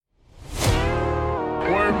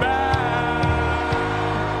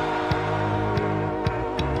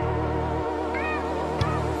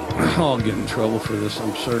I'll get in trouble for this,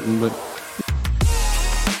 I'm certain, but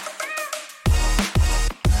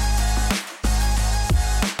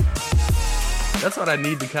that's what I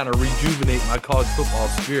need to kind of rejuvenate my college football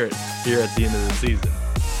spirit here at the end of the season.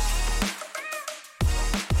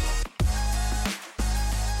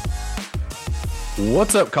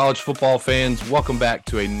 What's up, college football fans? Welcome back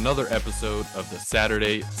to another episode of the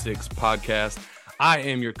Saturday Six podcast. I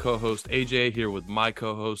am your co-host, AJ, here with my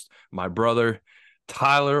co-host, my brother,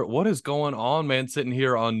 Tyler. What is going on, man? Sitting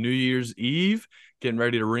here on New Year's Eve, getting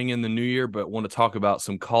ready to ring in the new year, but want to talk about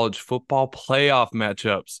some college football playoff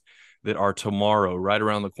matchups that are tomorrow, right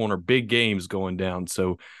around the corner. Big games going down.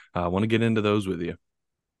 So I want to get into those with you.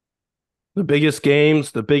 The biggest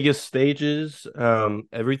games, the biggest stages,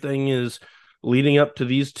 everything is leading up to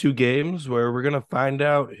these two games where we're going to find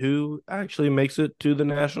out who actually makes it to the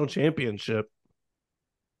national championship.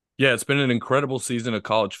 Yeah, it's been an incredible season of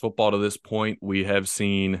college football to this point. We have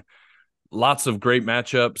seen lots of great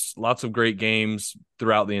matchups, lots of great games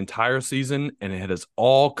throughout the entire season, and it has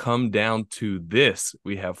all come down to this.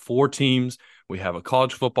 We have four teams. We have a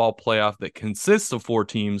college football playoff that consists of four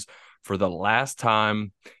teams. For the last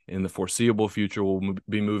time in the foreseeable future, we'll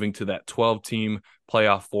be moving to that 12-team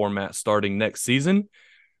playoff format starting next season.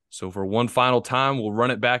 So for one final time, we'll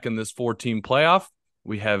run it back in this four-team playoff.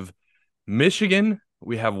 We have Michigan,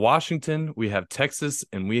 we have Washington, we have Texas,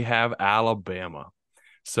 and we have Alabama.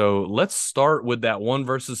 So let's start with that 1-4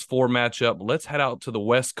 matchup. Let's head out to the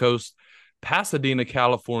West Coast, Pasadena,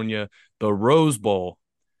 California, the Rose Bowl,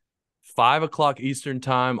 5 o'clock Eastern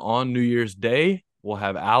time on New Year's Day. We'll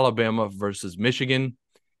have Alabama versus Michigan,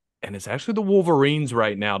 and it's actually the Wolverines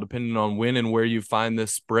right now, depending on when and where you find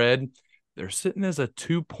this spread. They're sitting as a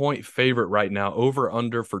 2-point favorite right now.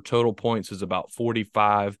 Over-under for total points is about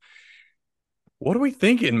 45. What are we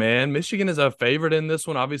thinking, man? Michigan is a favorite in this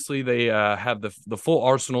one. Obviously, they have the full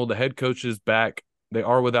arsenal. The head coach is back. They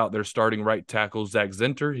are without their starting right tackle, Zach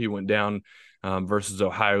Zinter. He went down versus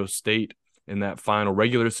Ohio State in that final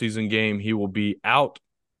regular season game. He will be out.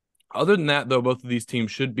 Other than that, though, both of these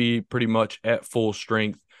teams should be pretty much at full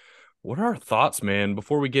strength. What are our thoughts, man,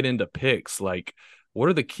 before we get into picks? Like, what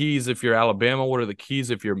are the keys if you're Alabama? What are the keys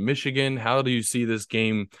if you're Michigan? How do you see this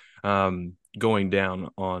game going down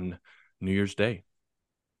on New Year's Day?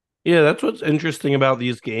 Yeah, that's what's interesting about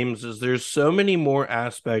these games is there's so many more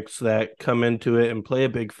aspects that come into it and play a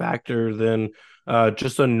big factor than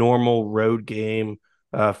just a normal road game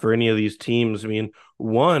for any of these teams. I mean,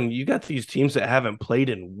 one, you got these teams that haven't played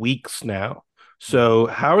in weeks now. So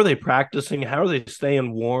how are they practicing? How are they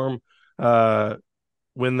staying warm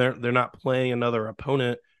when they're not playing another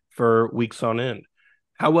opponent for weeks on end?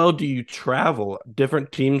 How well do you travel?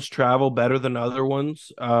 Different teams travel better than other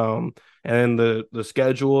ones. And the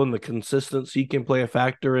schedule and the consistency can play a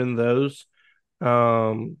factor in those.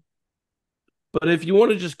 But if you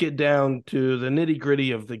want to just get down to the nitty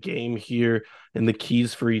gritty of the game here and the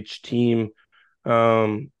keys for each team,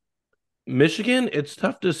 Michigan, it's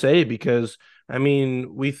tough to say because, I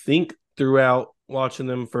mean, we think throughout watching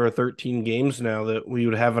them for 13 games now that we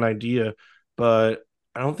would have an idea, but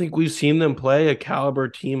I don't think we've seen them play a caliber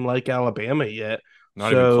team like Alabama yet.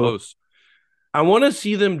 Not even So close. I want to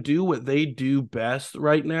see them do what they do best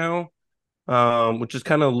right now, which is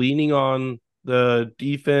kind of leaning on the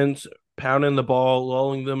defense, pounding the ball,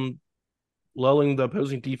 lulling the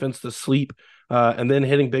opposing defense to sleep, and then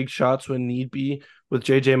hitting big shots when need be with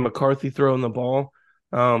J.J. McCarthy throwing the ball.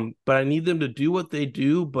 But I need them to do what they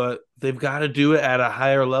do, but they've got to do it at a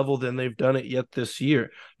higher level than they've done it yet this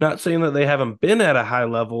year. Not saying that they haven't been at a high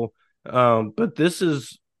level, but this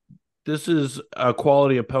is a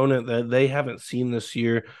quality opponent that they haven't seen this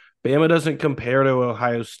year. Bama doesn't compare to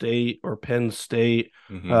Ohio State or Penn State.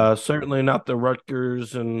 Certainly not the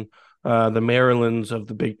Rutgers and the Marylands of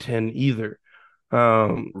the Big Ten either.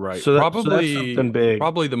 Right. So that's something big.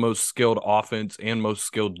 Probably the most skilled offense and most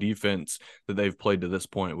skilled defense that they've played to this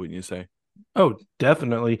point, wouldn't you say? Oh,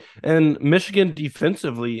 definitely. And Michigan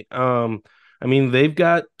defensively, I mean, they've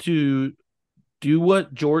got to do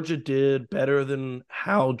what Georgia did better than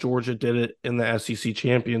how Georgia did it in the SEC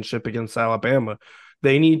championship against Alabama.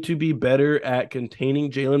 They need to be better at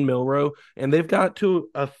containing Jalen Milroe, and they've got to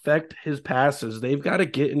affect his passes. They've got to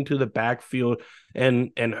get into the backfield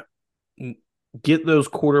and get those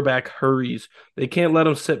quarterback hurries. They can't let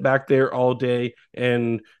him sit back there all day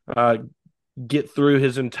and get through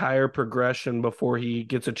his entire progression before he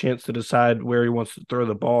gets a chance to decide where he wants to throw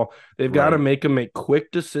the ball. They've got to make him make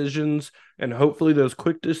quick decisions, and hopefully those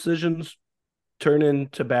quick decisions turn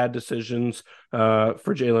into bad decisions for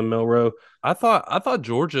Jalen Milroe. I thought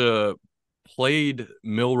Georgia played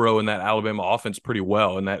Milroe in that Alabama offense pretty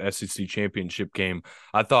well in that SEC championship game.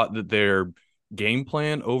 I thought that their game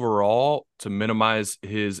plan overall to minimize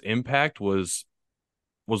his impact was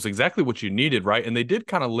exactly what you needed, right? And they did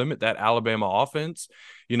kind of limit that Alabama offense.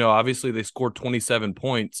 Obviously they scored 27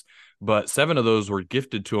 points, but 7 of those were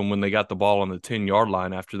gifted to them when they got the ball on the 10-yard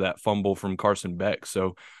line after that fumble from Carson Beck.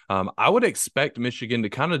 So I would expect Michigan to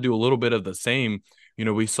kind of do a little bit of the same.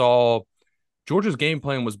 We saw Georgia's game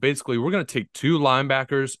plan was basically, we're going to take 2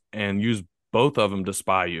 linebackers and use both of them to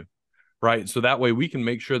spy you, right? So that way we can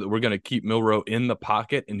make sure that we're going to keep Milroe in the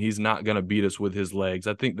pocket and he's not going to beat us with his legs.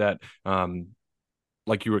 I think that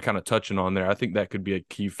like you were kind of touching on there, I think that could be a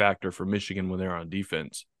key factor for Michigan when they're on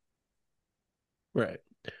defense. Right.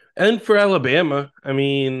 And for Alabama, I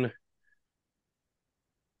mean,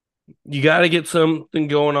 you got to get something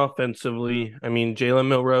going offensively. I mean, Jalen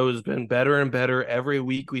Milroe has been better and better. Every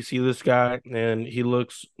week we see this guy, and he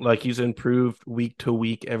looks like he's improved week to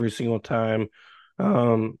week every single time.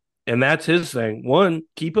 And that's his thing. One,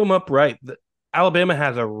 keep him upright. Alabama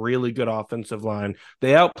has a really good offensive line.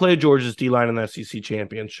 They outplayed Georgia's D-line in the SEC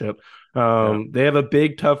championship. They have a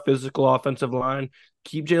big, tough, physical offensive line.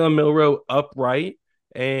 Keep Jalen Milroe upright,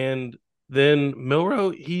 and then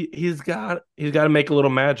Milroe, he's got to make a little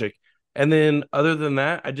magic. And then other than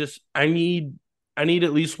that, I need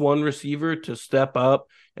at least one receiver to step up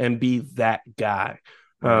and be that guy.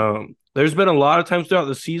 Right. There's been a lot of times throughout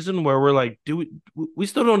the season where we're like, we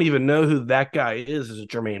still don't even know who that guy is. Is it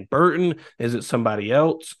Jermaine Burton? Is it somebody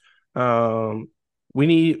else? Alabama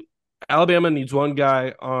needs one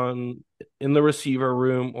guy in the receiver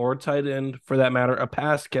room or tight end, for that matter, a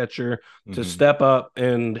pass catcher to step up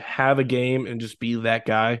and have a game and just be that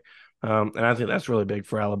guy. And I think that's really big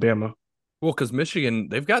for Alabama. Well, because Michigan,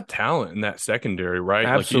 they've got talent in that secondary, right?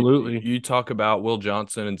 Absolutely. Like you talk about Will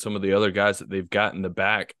Johnson and some of the other guys that they've got in the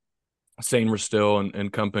back, Sainer Still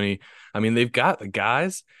and company. I mean, they've got the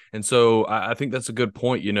guys. And so I think that's a good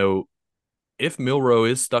point. If Milroe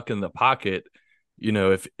is stuck in the pocket,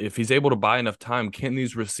 if he's able to buy enough time, can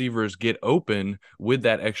these receivers get open with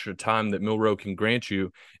that extra time that Milroe can grant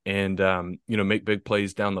you and, make big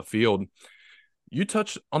plays down the field? You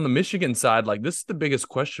touched on the Michigan side. Like, this is the biggest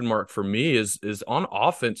question mark for me is on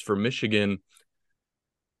offense for Michigan.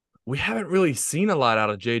 We haven't really seen a lot out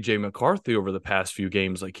of J.J. McCarthy over the past few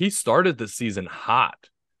games. Like, he started the season hot,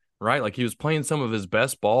 right? Like, he was playing some of his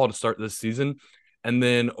best ball to start this season. And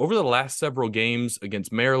then over the last several games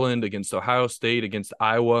against Maryland, against Ohio State, against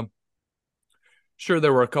Iowa, sure,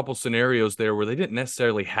 there were a couple scenarios there where they didn't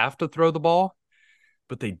necessarily have to throw the ball,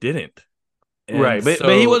 but they didn't. Right,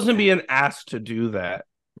 but he wasn't being asked to do that.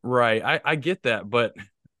 Right, I get that, but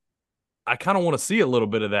I kind of want to see a little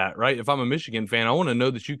bit of that, right? If I'm a Michigan fan, I want to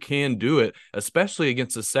know that you can do it, especially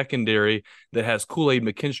against a secondary that has Kool-Aid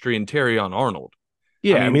McKinstry and Terrion Arnold.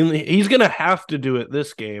 Yeah, I mean he's going to have to do it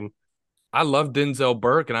this game. I love Denzel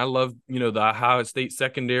Burke, and I love, the Ohio State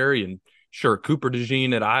secondary, and sure, Cooper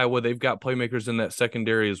DeJean at Iowa, they've got playmakers in that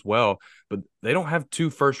secondary as well, but they don't have 2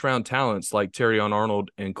 first-round talents like Terrion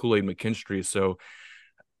Arnold and Kool-Aid McKinstry. So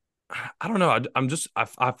I don't know.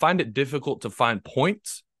 I find it difficult to find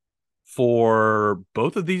points for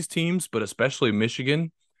both of these teams, but especially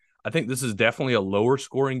Michigan. I think this is definitely a lower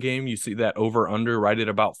scoring game. You see that over-under right at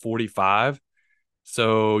about 45.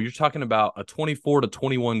 So you're talking about a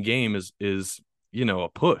 24-21 game is a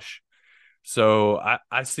push. So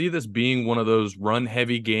I see this being one of those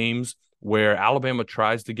run-heavy games where Alabama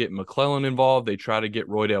tries to get McClellan involved. They try to get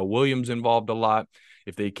Roydell Williams involved a lot.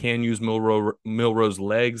 If they can use Milroe's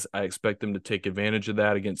legs, I expect them to take advantage of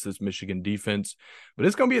that against this Michigan defense. But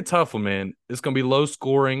it's going to be a tough one, man. It's going to be low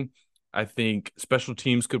scoring. I think special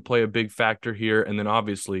teams could play a big factor here. And then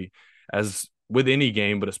obviously, as with any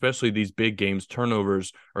game, but especially these big games,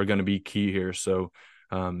 turnovers are going to be key here. So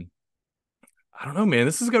I don't know, man.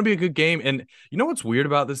 This is going to be a good game. And you know what's weird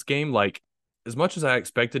about this game? Like, as much as I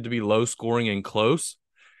expected to be low scoring and close,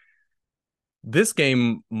 this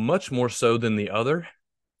game, much more so than the other,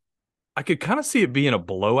 I could kind of see it being a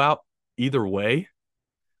blowout either way.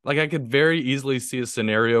 Like, I could very easily see a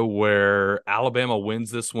scenario where Alabama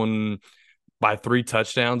wins this one by 3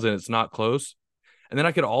 touchdowns and it's not close. And then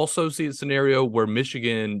I could also see a scenario where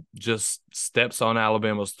Michigan just steps on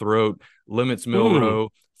Alabama's throat, limits Milroe,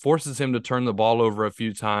 forces him to turn the ball over a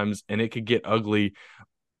few times, and it could get ugly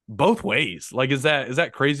both ways. Like, is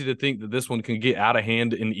that crazy to think that this one can get out of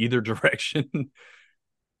hand in either direction?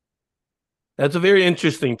 That's a very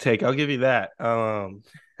interesting take. I'll give you that.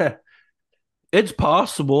 It's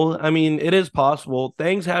possible. I mean, it is possible.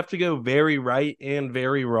 Things have to go very right and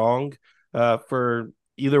very wrong for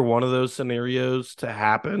either one of those scenarios to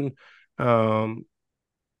happen.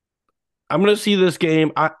 I'm going to see this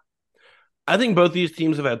game. I think both these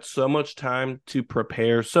teams have had so much time to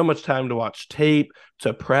prepare, so much time to watch tape,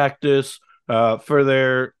 to practice, for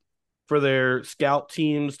their scout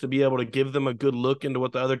teams to be able to give them a good look into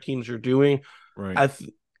what the other teams are doing. Right.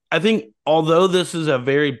 I think although this is a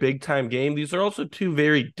very big time game, these are also two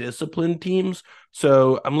very disciplined teams.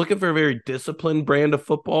 So I'm looking for a very disciplined brand of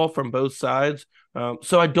football from both sides.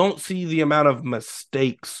 So I don't see the amount of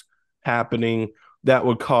mistakes happening that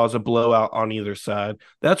would cause a blowout on either side.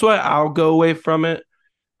 That's why I'll go away from it.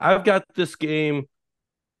 I've got this game.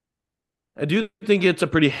 I do think it's a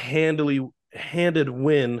pretty handed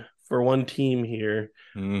win for one team here.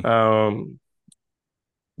 Mm.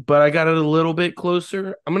 But I got it a little bit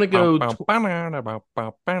closer. I'm gonna go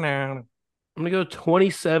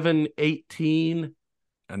 27-18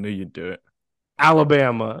 I knew you'd do it.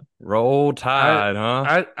 Alabama. Roll I Tide,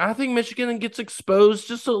 huh? I think Michigan gets exposed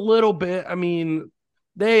just a little bit. I mean,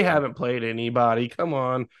 they haven't played anybody. Come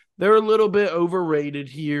on. They're a little bit overrated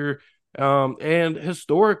here. And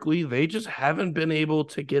historically, they just haven't been able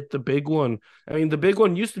to get the big one. I mean, the big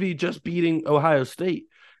one used to be just beating Ohio State,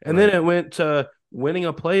 and then Right. it went to winning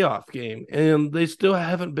a playoff game, and they still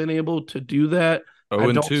haven't been able to do that. I 0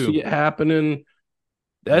 and don't 2. see it happening.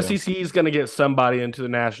 The Yeah. SEC is going to get somebody into the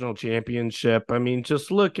national championship. I mean,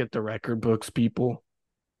 just look at the record books, people.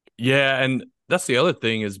 Yeah, and that's the other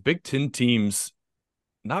thing is Big Ten teams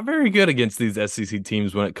not very good against these SEC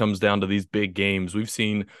teams when it comes down to these big games. We've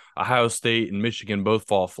seen Ohio State and Michigan both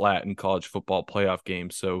fall flat in college football playoff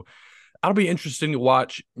games. So that'll be interesting to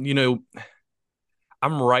watch.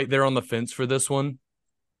 I'm right there on the fence for this one.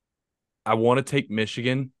 I want to take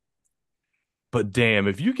Michigan, but damn,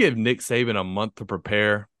 if you give Nick Saban a month to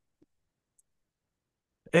prepare,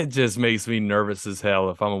 it just makes me nervous as hell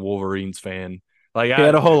if I'm a Wolverines fan. Like He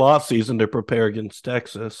had a whole offseason to prepare against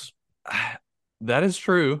Texas. that is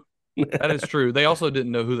true. That is true. They also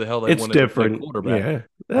didn't know who the hell they It's wanted to play different. quarterback. Yeah,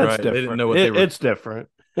 that's Right. different. They didn't know what they were. It's different.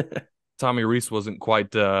 Tommy Reese wasn't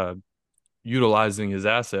quite utilizing his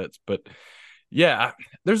assets, but yeah,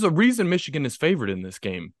 there's a reason Michigan is favored in this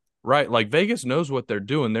game, right? Like Vegas knows what they're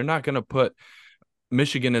doing. They're not going to put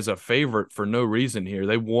Michigan as a favorite for no reason here.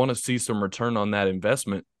 They want to see some return on that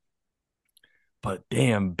investment. But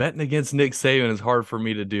damn, betting against Nick Saban is hard for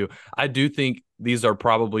me to do. I do think these are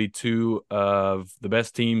probably two of the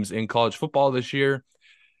best teams in college football this year.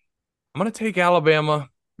 I'm going to take Alabama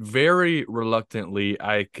very reluctantly.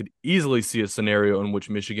 I could easily see a scenario in which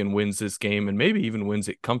Michigan wins this game and maybe even wins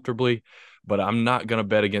it comfortably, but I'm not going to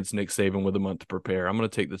bet against Nick Saban with a month to prepare. I'm going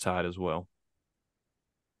to take the Tide as well.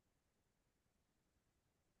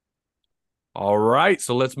 All right,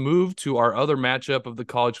 so let's move to our other matchup of the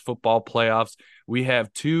college football playoffs. We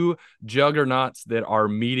have two juggernauts that are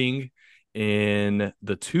meeting in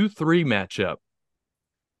the 2-3 matchup.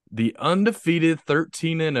 The undefeated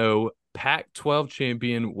 13-0 Pac-12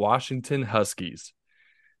 champion Washington Huskies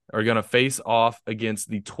are going to face off against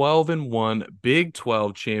the 12-1 Big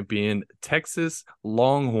 12 champion Texas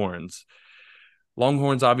Longhorns.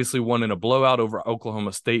 Longhorns obviously won in a blowout over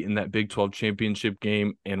Oklahoma State in that Big 12 championship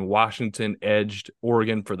game, and Washington edged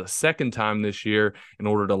Oregon for the second time this year in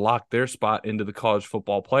order to lock their spot into the college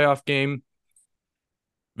football playoff game.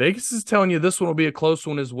 Vegas is telling you this one will be a close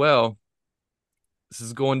one as well. This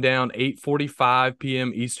is going down 8:45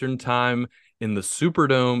 p.m. Eastern time in the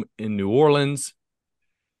Superdome in New Orleans.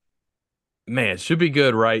 Man, it should be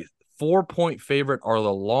good, right? 4-point favorite are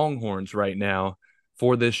the Longhorns right now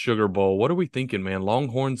for this Sugar Bowl. What are we thinking, man?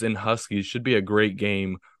 Longhorns and Huskies should be a great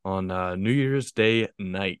game on New Year's Day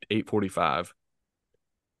night, 8:45.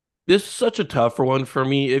 This is such a tougher one for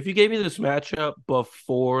me. If you gave me this matchup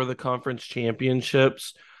before the conference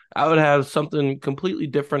championships, I would have something completely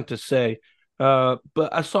different to say. But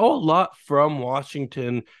I saw a lot from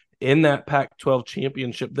Washington in that Pac-12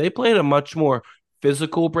 championship. They played a much more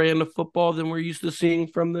physical brand of football than we're used to seeing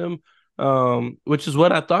from them, which is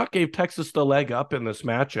what I thought gave Texas the leg up in this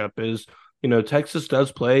matchup. Texas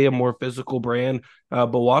does play a more physical brand,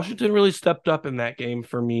 but Washington really stepped up in that game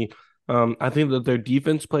for me. I think that their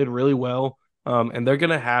defense played really well, and they're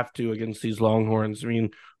going to have to against these Longhorns. I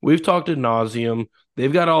mean, we've talked ad nauseum.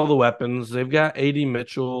 They've got all the weapons. They've got A.D.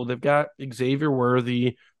 Mitchell. They've got Xavier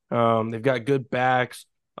Worthy. They've got good backs.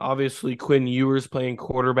 Obviously, Quinn Ewers playing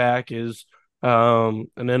quarterback is an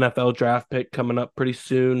NFL draft pick coming up pretty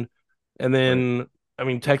soon. And then, right. I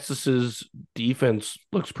mean, Texas's defense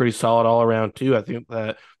looks pretty solid all around, too. I think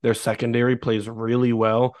that their secondary plays really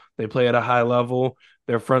well. They play at a high level.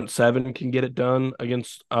 Their front seven can get it done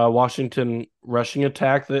against Washington rushing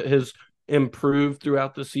attack that has improved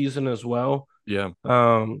throughout the season as well. Yeah.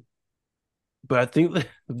 but I think that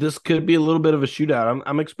this could be a little bit of a shootout.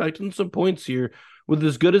 I'm expecting some points here. With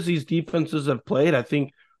as good as these defenses have played, I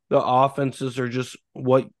think the offenses are just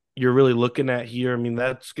what you're really looking at here. I mean,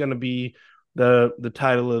 that's going to be the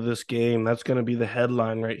title of this game. That's going to be the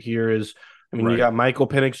headline right here. Is I mean, you Right. got Michael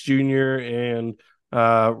Penix Jr. and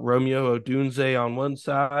Romeo Odunze on one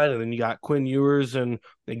side, and then you got Quinn Ewers and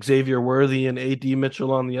Xavier Worthy and A.D.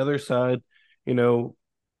 Mitchell on the other side. You know,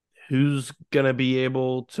 who's going to be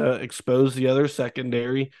able to expose the other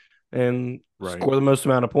secondary and Right. score the most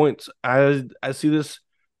amount of points. I see this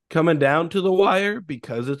coming down to the wire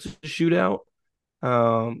because it's a shootout.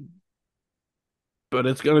 Um, but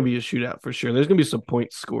it's going to be a shootout for sure. There's going to be some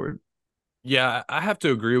points scored. Yeah, I have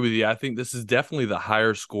to agree with you. I think this is definitely the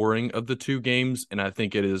higher scoring of the two games, and I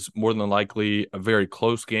think it is more than likely a very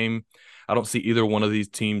close game. I don't see either one of these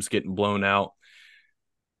teams getting blown out.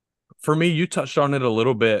 For me, you touched on it a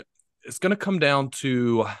little bit. It's going to come down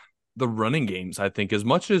to the running games, I think. As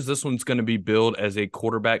much as this one's going to be billed as a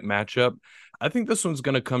quarterback matchup, I think this one's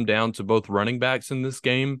going to come down to both running backs in this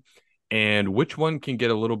game and which one can get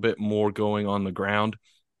a little bit more going on the ground.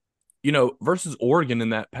 Versus Oregon in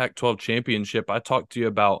that Pac 12 championship, I talked to you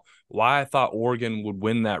about why I thought Oregon would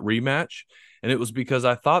win that rematch. And it was because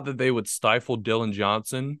I thought that they would stifle Dylan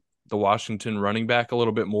Johnson, the Washington running back, a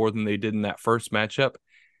little bit more than they did in that first matchup.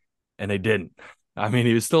 And they didn't. I mean,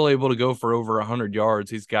 he was still able to go for over 100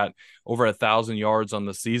 yards. He's got over 1,000 yards on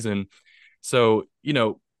the season. So,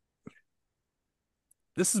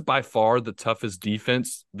 this is by far the toughest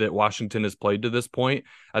defense that Washington has played to this point.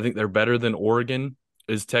 I think they're better than Oregon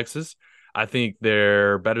is Texas. I think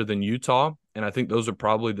they're better than Utah. And I think those are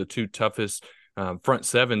probably the two toughest front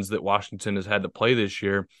sevens that Washington has had to play this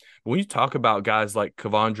year. When you talk about guys like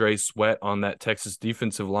Kavondre Sweat on that Texas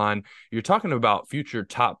defensive line, you're talking about future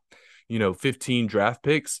top, 15 draft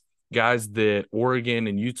picks, guys that Oregon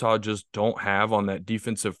and Utah just don't have on that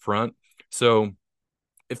defensive front. So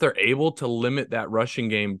if they're able to limit that rushing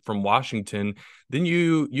game from Washington, then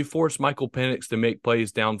you force Michael Penix to make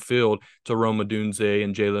plays downfield to Roma Dunze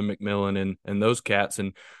and Jalen McMillan and those cats.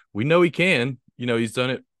 And we know he can. He's done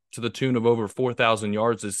it to the tune of over 4,000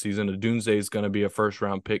 yards this season. Dunze is going to be a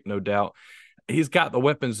first-round pick, no doubt. He's got the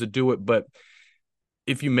weapons to do it, but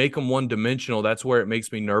if you make him one-dimensional, that's where it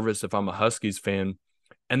makes me nervous if I'm a Huskies fan.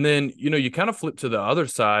 And then, you kind of flip to the other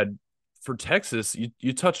side for Texas.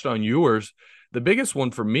 You touched on Ewers. The biggest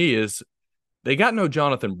one for me is they got no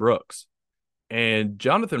Jonathan Brooks. And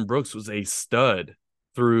Jonathan Brooks was a stud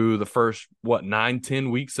through the first,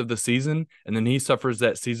 9-10 weeks of the season. And then he suffers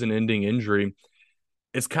that season-ending injury.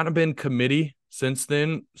 It's kind of been committee since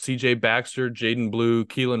then. CJ Baxter, Jaden Blue,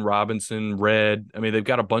 Keelan Robinson, Red. I mean, they've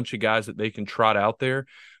got a bunch of guys that they can trot out there.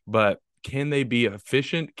 But can they be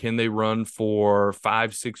efficient? Can they run for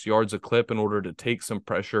 5-6 yards a clip in order to take some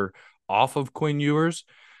pressure off of Quinn Ewers?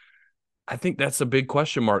 I think that's a big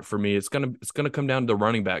question mark for me. It's gonna come down to the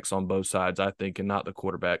running backs on both sides, I think, and not the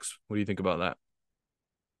quarterbacks. What do you think about that?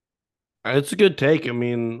 It's a good take. I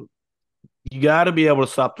mean, you got to be able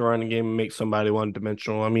to stop the running game and make somebody one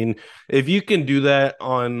dimensional. I mean, if you can do that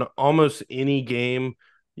on almost any game,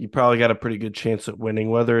 you probably got a pretty good chance at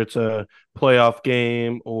winning, whether it's a playoff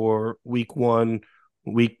game or week 1,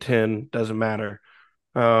 week 10, doesn't matter.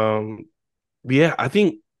 Yeah, I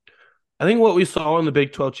think what we saw in the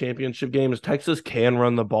Big 12 championship game is Texas can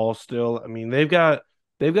run the ball still. I mean, they've got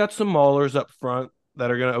some maulers up front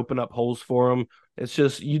that are going to open up holes for them. It's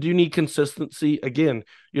just you do need consistency. Again,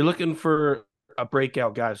 you're looking for a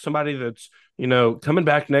breakout guy, somebody that's, coming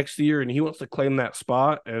back next year and he wants to claim that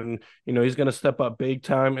spot and, he's going to step up big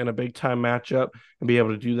time in a big time matchup and be able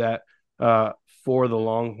to do that for the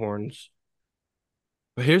Longhorns.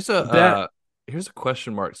 But here's a That here's a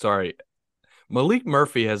question mark. Sorry. Malik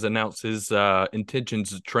Murphy has announced his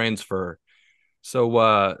intentions to transfer.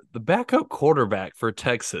 So the backup quarterback for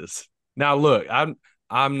Texas. Now, look,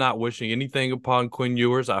 I'm not wishing anything upon Quinn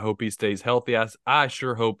Ewers. I hope he stays healthy. I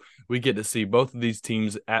sure hope we get to see both of these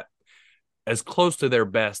teams at as close to their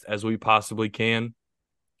best as we possibly can.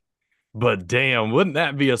 But damn, wouldn't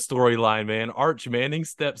that be a storyline, man? Arch Manning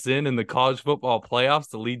steps in the college football playoffs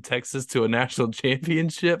to lead Texas to a national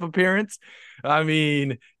championship appearance. I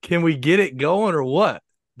mean, can we get it going or what?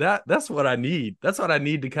 That's what I need. That's what I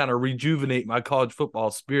need to kind of rejuvenate my college football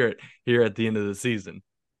spirit here at the end of the season.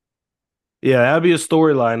 Yeah, that'd be a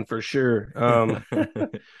storyline for sure.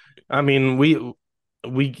 I mean, we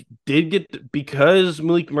did get because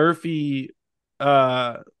Malik Murphy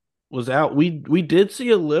uh was out. We did see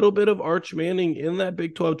a little bit of Arch Manning in that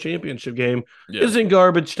Big 12 championship game. It Yeah, was in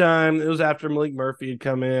garbage time. It was after Malik Murphy had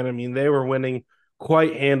come in. I mean, they were winning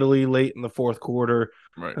quite handily late in the fourth quarter.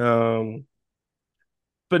 right. Um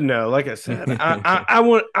But no, like I said, I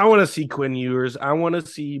want to see Quinn Ewers. I want to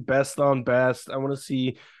see best on best. I want to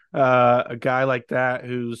see a guy like that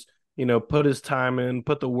who's put his time in,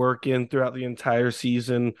 put the work in throughout the entire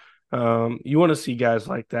season. You want to see guys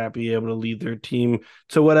like that be able to lead their team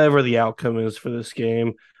to whatever the outcome is for this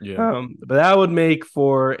game. Yeah. But that would make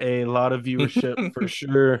for a lot of viewership for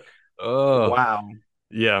sure. Oh, Wow.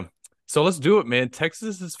 yeah. So let's do it, man.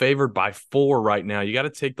 Texas is favored by 4 right now. You got to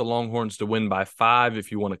take the Longhorns to win by 5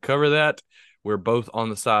 if you want to cover that. We're both on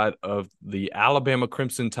the side of the Alabama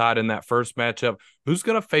Crimson Tide in that first matchup. Who's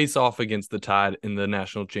going to face off against the Tide in the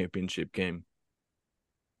national championship game?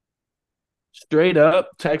 Straight up,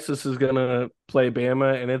 Texas is going to play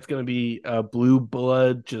Bama, and it's going to be a blue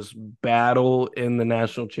blood just battle in the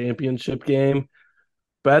national championship game.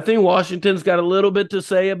 But I think Washington's got a little bit to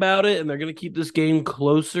say about it, and they're going to keep this game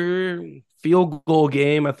closer. Field goal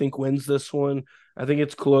game, I think, wins this one. I think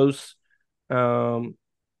it's close.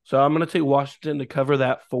 So I'm going to take Washington to cover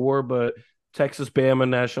that 4, but Texas-Bama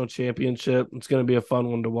national championship, it's going to be a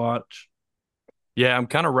fun one to watch. Yeah, I'm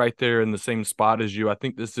kind of right there in the same spot as you. I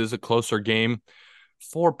think this is a closer game.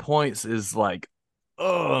 4 points is like,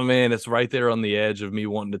 oh man, it's right there on the edge of me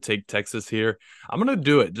wanting to take Texas here. I'm going to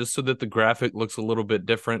do it just so that the graphic looks a little bit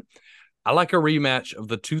different. I like a rematch of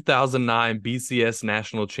the 2009 BCS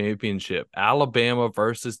National Championship, Alabama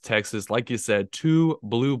versus Texas. Like you said, 2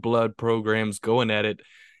 blue blood programs going at it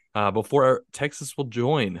before Texas will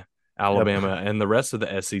join Alabama and the rest of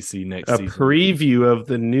the SEC next season. A preview of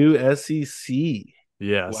the new SEC.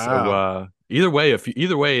 Yeah. Wow. So either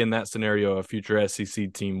way, in that scenario, a future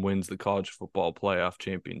SEC team wins the college football playoff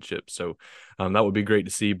championship. So that would be great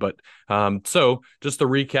to see. But so just to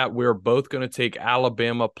recap, we're both going to take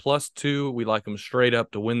Alabama +2. We like them straight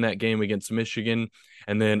up to win that game against Michigan.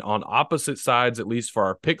 And then on opposite sides, at least for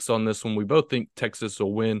our picks on this one, we both think Texas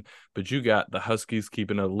will win, but you got the Huskies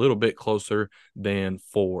keeping a little bit closer than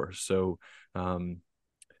 4. So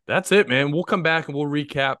that's it, man. We'll come back and we'll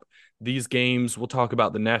recap these games. We'll talk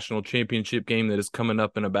about the national championship game that is coming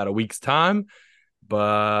up in about a week's time.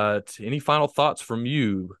 But any final thoughts from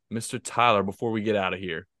you, Mr. Tyler, before we get out of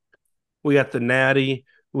here? We got the Natty.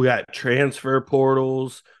 We got transfer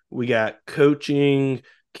portals. We got coaching,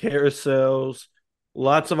 carousels,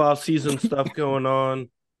 lots of off-season stuff going on.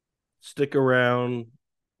 Stick around.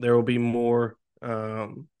 There will be more.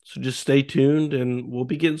 So just stay tuned, and we'll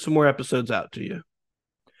be getting some more episodes out to you.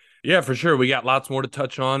 Yeah, for sure. We got lots more to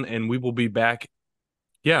touch on, and we will be back,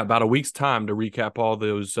 about a week's time to recap all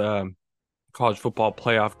those college football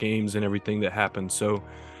playoff games and everything that happened. So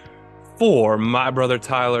for my brother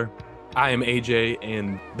Tyler, I am AJ,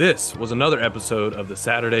 and this was another episode of the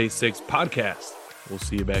Saturday 6 podcast. We'll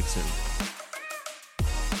see you back soon.